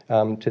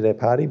to their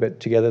party, but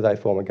together they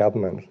form a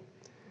government.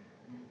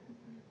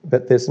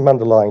 But there's some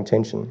underlying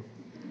tension.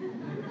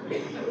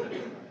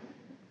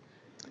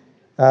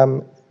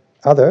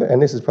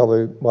 And this is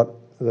probably what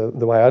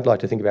the way I'd like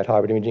to think about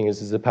hybrid imaging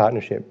is as a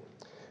partnership.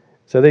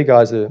 So these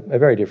guys are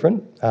very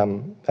different,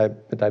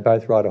 but they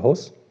both ride a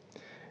horse.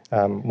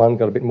 One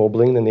got a bit more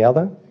bling than the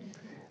other.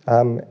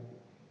 And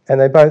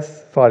they're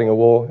both fighting a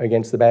war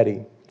against the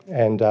baddie.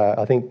 And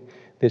I think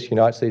this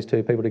unites these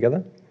two people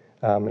together.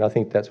 And I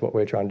think that's what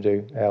we're trying to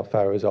do. Our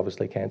foe is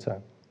obviously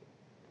cancer.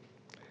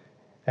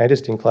 And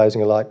just in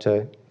closing, I'd like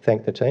to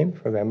thank the team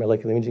from our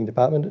molecular imaging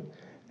department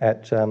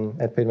at Peter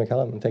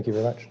MacCallum, and thank you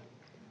very much.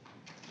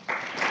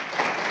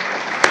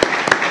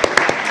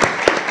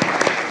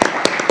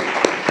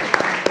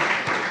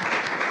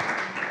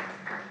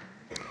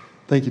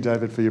 Thank you,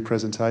 David, for your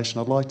presentation.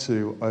 I'd like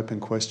to open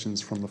questions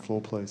from the floor,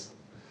 please.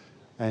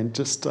 And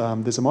just,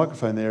 there's a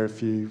microphone there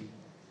if you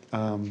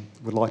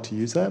would like to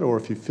use that, or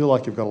if you feel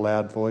like you've got a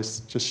loud voice,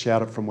 just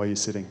shout it from where you're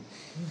sitting.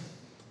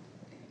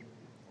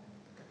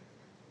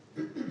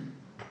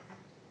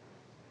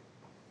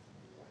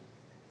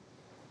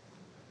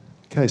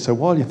 Okay, so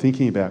while you're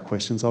thinking about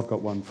questions, I've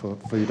got one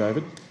for you,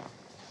 David.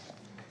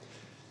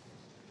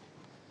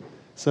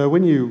 So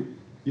when you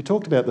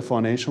talked about the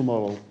financial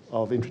model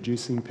of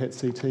introducing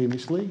PET-CT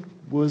initially,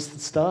 was the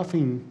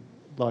staffing,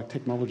 like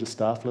technologist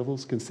staff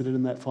levels, considered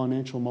in that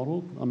financial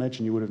model? I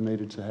imagine you would have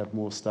needed to have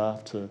more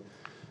staff to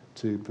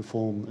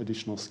perform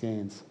additional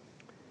scans.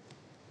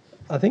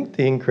 I think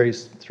the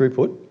increased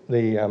throughput,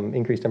 the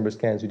increased number of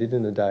scans we did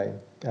in the day,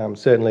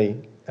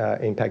 certainly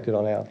impacted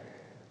on our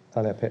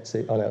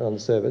PET-CT, on the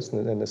service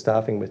and the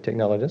staffing with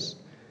technologists.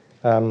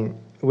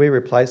 We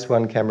replaced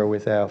one camera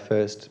with our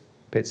first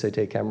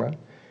PET-CT camera.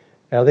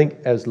 And I think,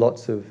 as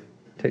lots of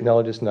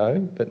technologists know,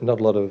 but not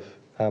a lot of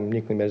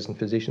nuclear medicine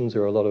physicians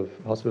or a lot of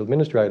hospital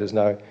administrators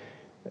know,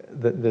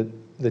 the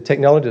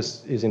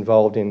technologist is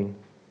involved in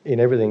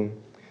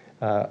everything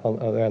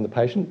around the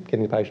patient,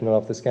 getting the patient on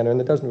off the scanner,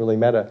 and it doesn't really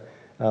matter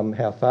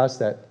how fast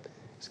that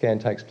scan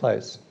takes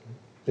place.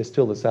 There's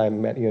still the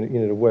same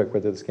unit of work,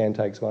 whether the scan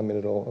takes 1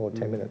 minute or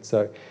 10 minutes.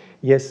 So,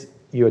 yes,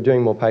 you are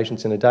doing more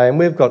patients in a day, and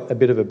we've got a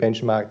bit of a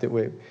benchmark that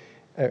we're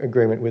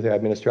agreement with our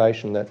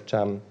administration that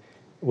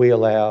we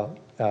allow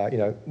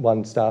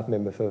one staff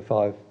member for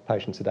 5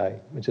 patients a day,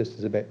 which just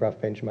is a rough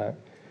benchmark.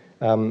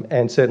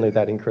 And certainly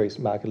that increased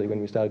markedly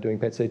when we started doing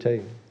PET-CT.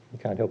 You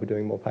can't help but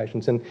doing more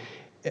patients. And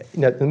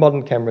the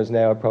modern cameras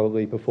now are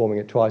probably performing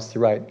at twice the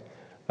rate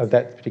of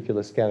that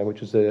particular scanner,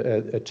 which was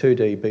a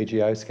 2D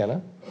BGO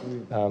scanner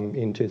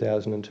in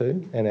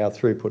 2002, and our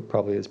throughput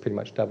probably has pretty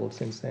much doubled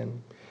since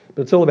then.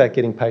 But it's all about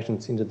getting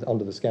patients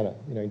onto the scanner,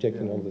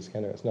 injecting them onto the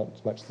scanner. It's not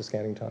as much the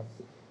scanning time.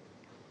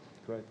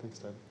 Great, thanks,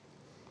 David.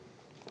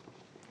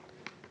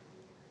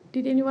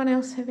 Did anyone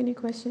else have any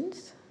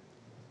questions?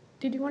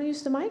 Did you want to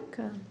use the mic?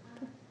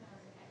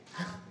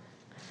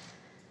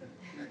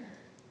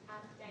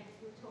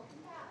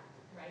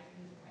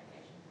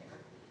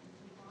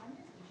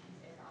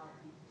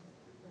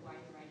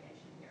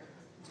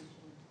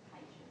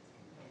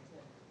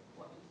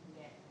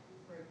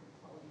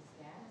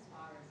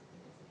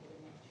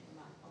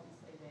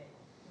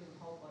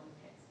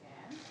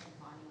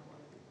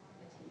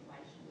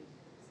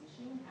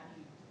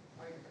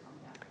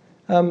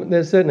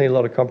 There's certainly a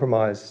lot of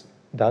compromise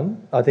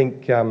done. I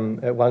think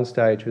at one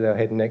stage with our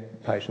head and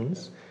neck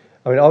patients,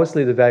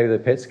 obviously the value of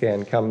the PET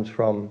scan comes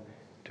from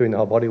doing the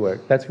whole body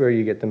work. That's where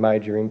you get the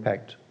major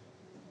impact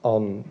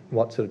on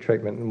what sort of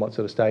treatment and what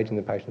sort of staging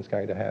the patient's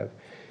going to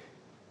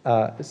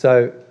have.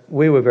 So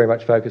we were very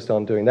much focused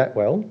on doing that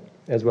well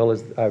as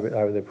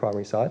over the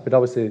primary site. But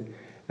obviously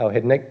our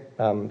head and neck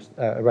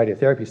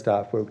radiotherapy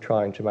staff were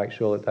trying to make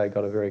sure that they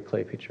got a very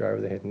clear picture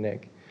over the head and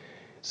neck.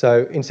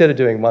 So instead of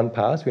doing one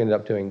pass, we ended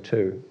up doing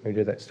 2. We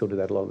still do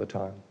that a lot of the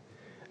time.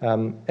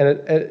 And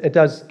it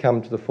does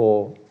come to the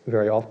fore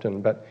very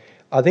often, but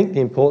I think the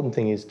important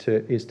thing is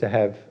to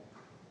have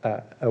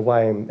a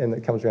way, and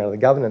it comes around to the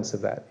governance of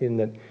that, in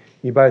that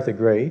you both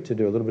agree to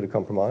do a little bit of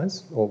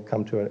compromise or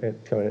come to a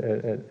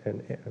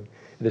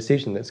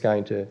decision that's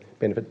going to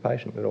benefit the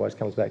patient. It always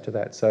comes back to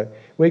that. So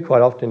we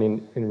quite often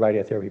in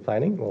radiotherapy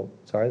planning,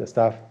 the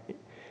staff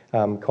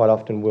quite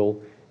often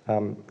will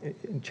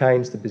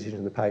change the position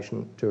of the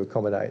patient to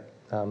accommodate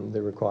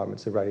the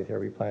requirements of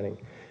radiotherapy planning.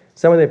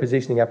 Some of their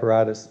positioning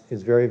apparatus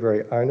is very,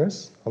 very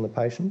onerous on the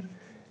patient,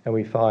 and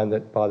we find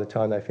that by the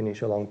time they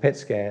finish a long PET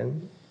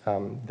scan,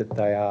 that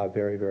they are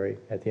very, very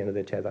at the end of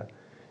their tether.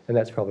 And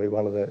that's probably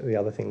one of the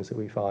other things that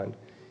we find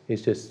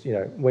is just,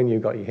 when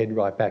you've got your head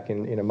right back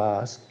in a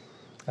mask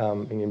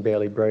and you can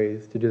barely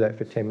breathe, to do that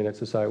for 10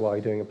 minutes or so while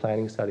you're doing a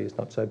planning study is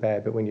not so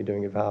bad, but when you're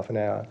doing it for half an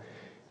hour,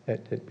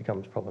 it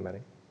becomes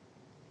problematic.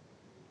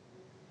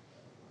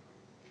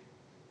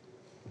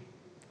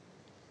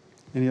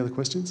 Any other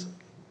questions?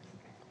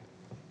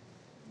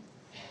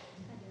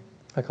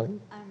 Hi,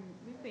 Colin.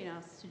 We've been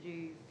asked to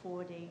do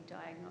 4D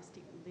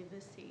diagnostic liver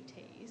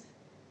CTs.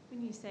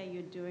 When you say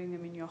you're doing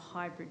them in your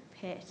hybrid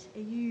PET,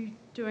 are you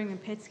doing a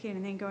PET scan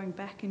and then going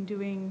back and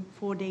doing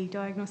 4D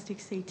diagnostic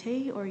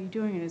CT, or are you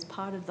doing it as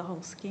part of the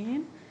whole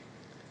scan?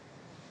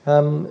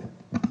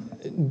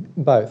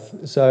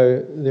 Both.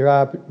 So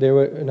there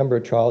were a number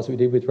of trials we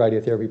did with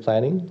radiotherapy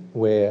planning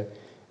where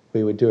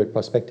we would do it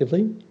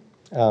prospectively,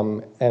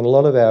 and a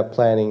lot of our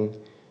planning,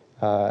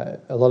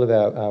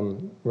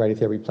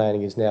 radiotherapy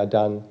planning is now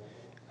done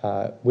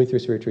with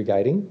respiratory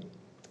gating,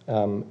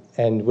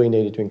 and we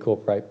needed to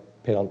incorporate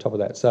PET on top of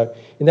that. So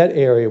in that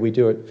area, we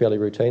do it fairly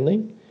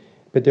routinely,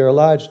 but there are a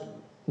large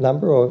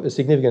number or a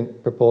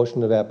significant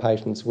proportion of our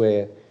patients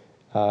where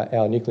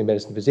our nuclear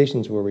medicine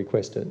physicians will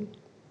request it.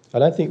 I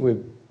don't think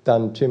we've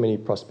done too many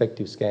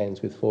prospective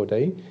scans with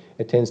 4D.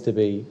 It tends to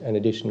be an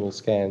additional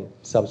scan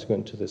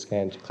subsequent to the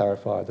scan to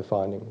clarify the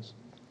findings.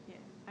 Yeah,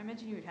 I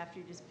imagine you would have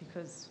to, just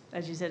because,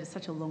 as you said, it's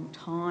such a long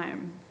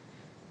time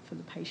for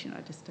the patient.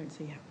 I just don't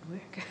see how it would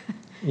work.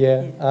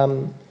 Yeah.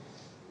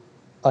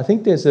 I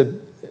think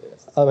the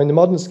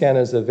modern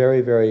scanners are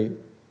very, very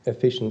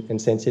efficient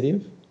and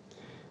sensitive.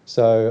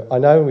 So I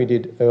know when we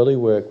did early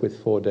work with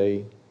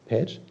 4D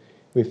PET,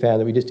 we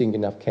found that we just didn't get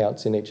enough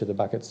counts in each of the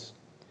buckets.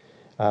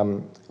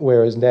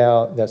 Whereas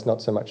now that's not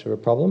so much of a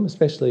problem,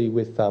 especially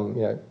with I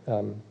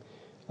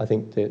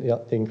think the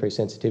increased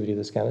sensitivity of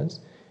the scanners.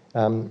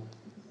 And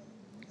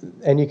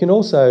you can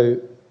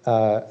also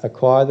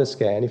acquire the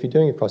scan. If you're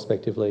doing it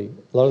prospectively,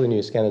 a lot of the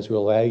new scanners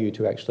will allow you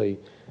to actually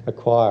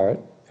acquire it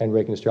and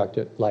reconstruct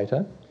it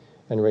later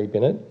and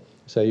rebin it.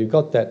 So you've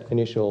got that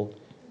initial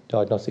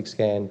diagnostic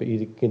scan, but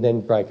you can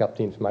then break up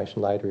the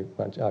information later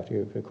after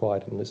you've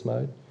acquired it in this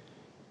mode.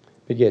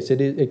 But yes,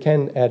 it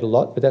can add a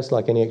lot, but that's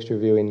like any extra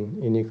view in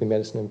nuclear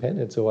medicine and PET.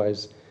 It's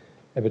always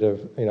a bit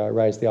of,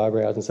 raise the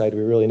eyebrows and say, do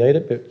we really need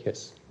it? But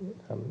yes,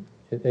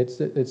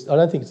 I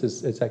don't think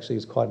it's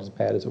actually quite as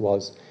bad as it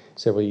was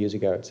several years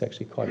ago. It's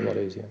actually quite a lot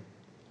easier.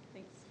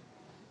 Thanks.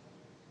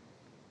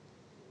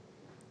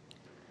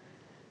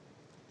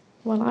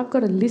 Well, I've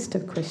got a list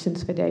of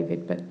questions for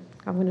David, but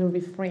I'm going to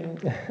refrain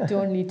to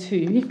only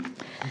two.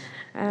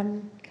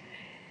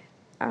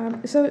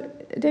 So,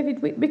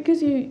 David,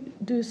 because you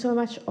do so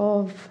much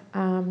of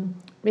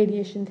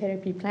radiation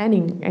therapy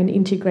planning and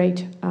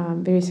integrate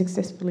very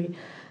successfully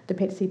the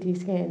PET-CT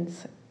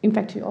scans, in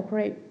fact, you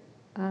operate,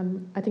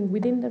 I think,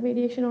 within the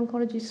radiation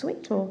oncology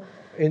suite, or?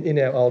 In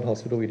our old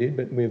hospital we did,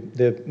 but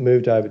they've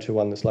moved over to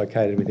one that's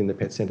located within the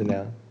PET centre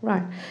now.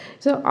 Right.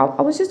 So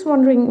I was just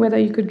wondering whether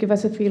you could give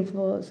us a feel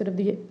for sort of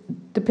the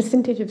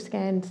percentage of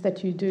scans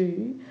that you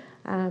do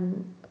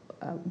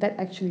that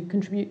actually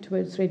contribute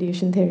towards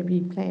radiation therapy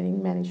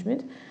planning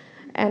management,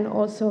 and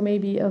also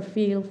maybe a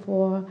feel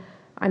for,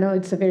 I know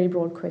it's a very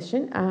broad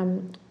question,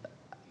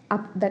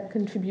 that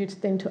contributes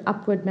then to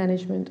upward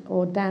management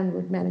or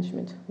downward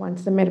management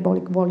once the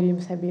metabolic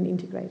volumes have been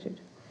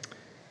integrated.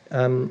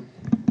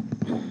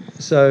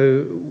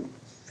 So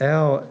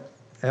our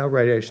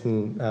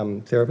radiation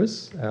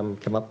therapists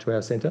come up to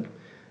our centre,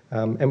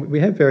 and we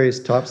have various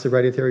types of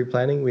radiotherapy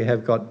planning. We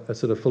have got a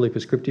sort of fully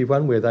prescriptive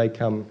one where they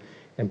come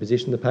and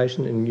position the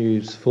patient and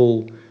use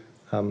full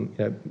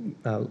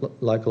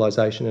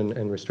localisation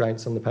and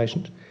restraints on the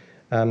patient.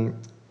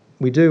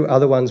 We do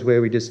other ones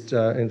where we just,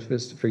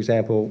 for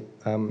example,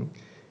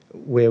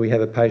 where we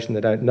have a patient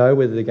that don't know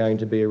whether they're going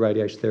to be a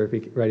radiation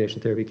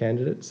therapy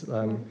candidate,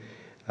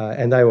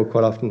 and they will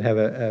quite often have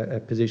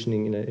a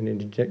positioning in a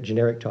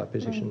generic type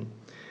position,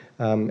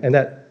 and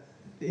that,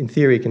 in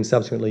theory, can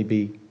subsequently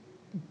be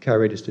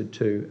co-registered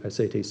to a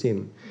CT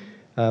SIM.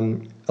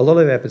 A lot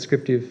of our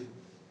prescriptive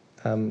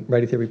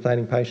radiotherapy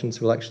planning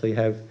patients will actually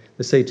have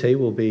the CT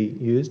will be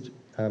used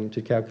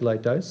to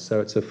calculate dose,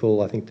 so it's a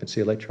full, I think that's the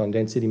electron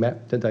density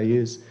map that they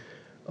use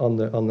on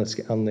the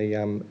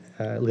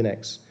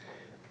Linux.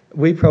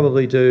 We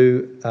probably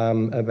do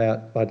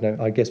about, I don't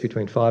know, I guess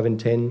between 5 and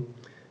 10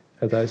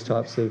 of those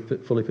types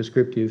of fully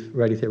prescriptive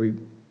radiotherapy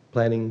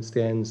planning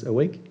scans a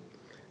week.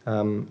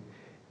 And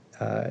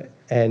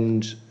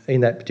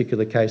in that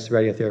particular case, the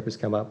radiotherapists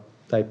come up,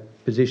 they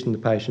position the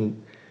patient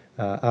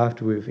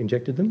after we've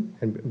injected them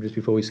and just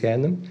before we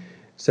scan them.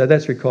 So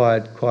that's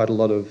required quite a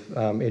lot of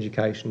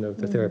education of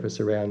the therapists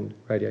around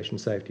radiation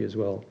safety as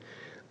well.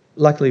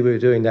 Luckily, we were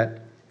doing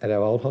that at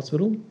our old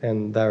hospital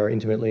and they were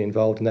intimately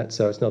involved in that,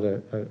 so it's not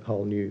a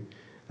whole new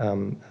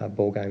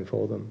ball game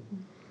for them.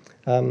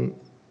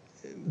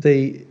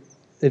 The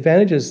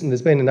advantages, and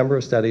there's been a number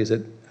of studies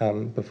that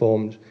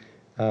performed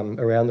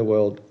around the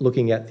world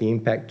looking at the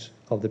impact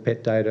of the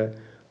PET data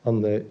on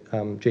the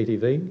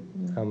GTV,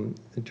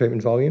 the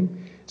treatment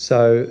volume.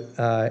 So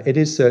it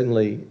is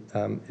certainly,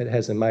 it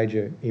has a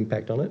major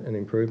impact on it, an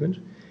improvement.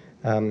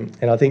 And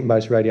I think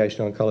most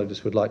radiation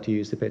oncologists would like to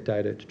use the PET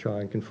data to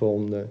try and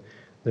conform the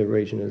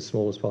region as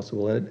small as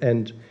possible.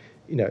 And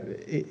you know,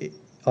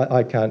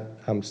 I can't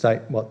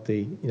state what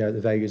the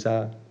values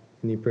are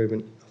in the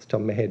improvement off the top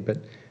of my head, but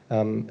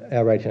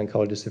our radiation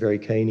oncologists are very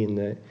keen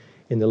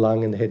in the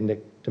lung and the head and neck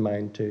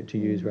domain to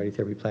use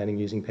radiotherapy planning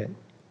using PET.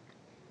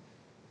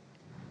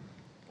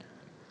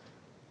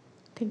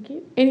 Thank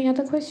you. Any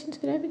other questions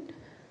for David?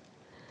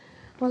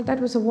 Well, that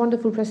was a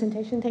wonderful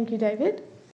presentation. Thank you, David.